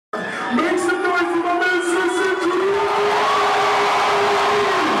Make some noise for my man Seth Sentry!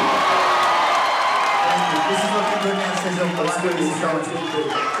 This is looking good now, Sizzle. Let's do this going.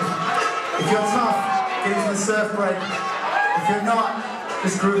 If you're tough, get into the surf break. If you're not,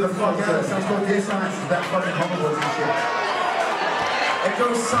 just groove the fuck out. Sounds called Dear Science. It's about fucking hoverboards and shit. It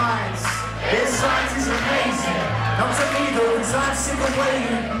goes science. Their science is amazing. Not to me though, because I'm sick of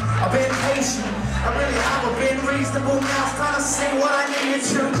waiting. I've been patient. I really have. I've been reasonable now. It's time to say what I needed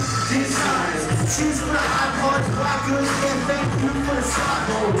to. Dear Science. Choose from the high parts, black goods, and thank you for the side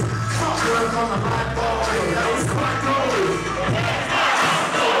mode. Fuck work on the high ball. That was quite gold.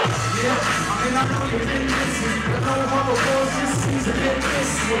 Yeah, I mean I know you've been missing, but no hoverboards just seems a bit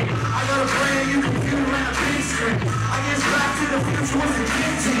missing. I got a brand new computer and a big screen. I guess Back to the Future was a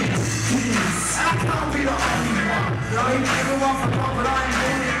kid team. I can't be the only one. No, he came along for fun, but I ain't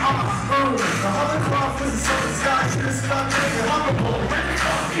doing it on my own. The hovercraft was a solar sky, should have stuck with the hoverboard. When the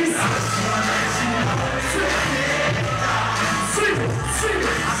coffee sucks, sweep it, sweep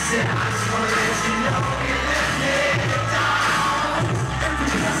it. I said I just wanna let you know you let me down.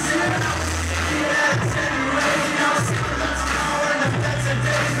 I said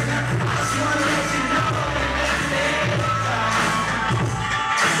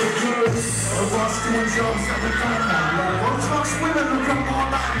doing jobs that we can't have. Those trucks women look more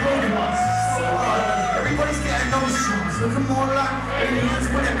like robots. Everybody's getting those shoes, looking more like aliens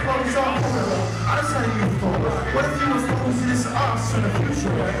when their clothes are horrible. I just had you thought, what if you was posing this us in the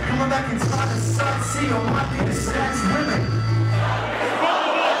future? Coming back in time to sightsee or might be the sex women.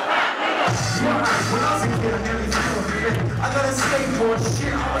 When I was a kid, I nearly fell a bit. I got a skateboard,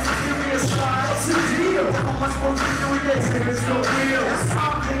 shit, I was a curious guy. What's the deal? How am I supposed to do with this? It's so real. That's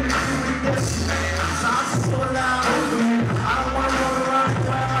how I'm going to do with this. I'm so loud. I don't want to roll around and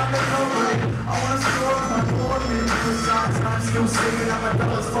cry out like nobody. I want to score my board, man. Because I'm still saving up my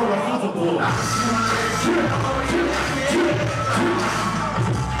dollars for a hoverboard. I just want to let you know you let me down.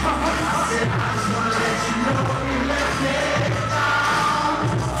 I said I just want to let you know you let me down.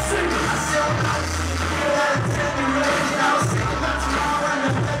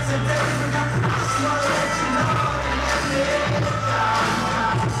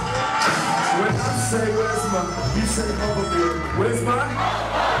 Say where's my, you say hoverboard. Where's my?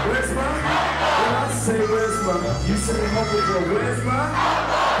 Where's my? When I say where's my, you say hoverboard. Where's my?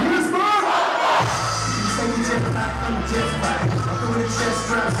 Where's my? You say you jet back on the jet back. I'm doing a chest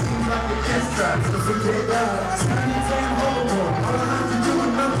strap, seems like a chest strap. So forget that. Turn your damn hoverboard. All I have to do is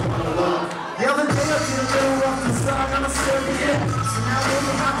another monologue. The other day I did a little rough and started on a circuit again. So now all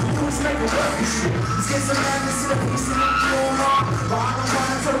we have to do is make a work and shit. Let's get some madness in a piece and not going on. But I don't want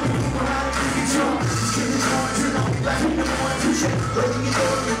to tell people how to do it drunk. Just get it going to know like you don't want to shit. Letting you go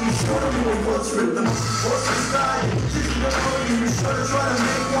and you sure to know what's rhythm. What's the style? Just you know you sure to try to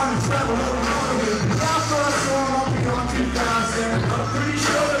make one and travel over on with. Now I thought I saw him on beyond 2000. I'm pretty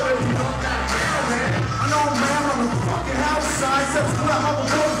sure that we don't that down, man. I know man on the fucking house side. That's what I'm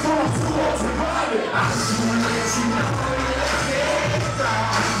going for. I'm too old to ride it. I just wanna let you know you let me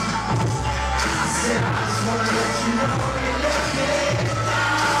down. I said I just wanna let you know you let me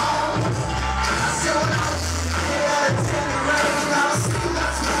down. I said when I was at 10 right now, still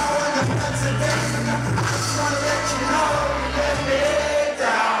got tomorrow and the fence today. I just wanna let you know you let me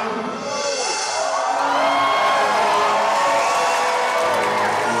down.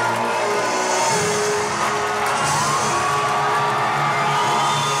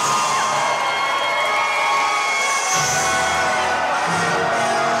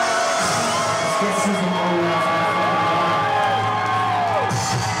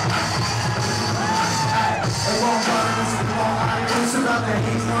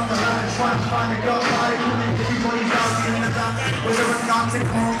 Trying to find a girl body, everybody else in the dark. Whether or not to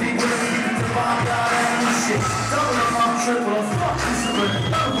call me, whether you can find out any shit. Double up on triple, fuck this one.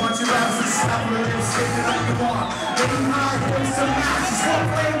 I want you out to slap a little stick that you want. Getting high heels to match is what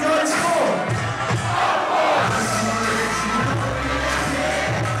playing girls for.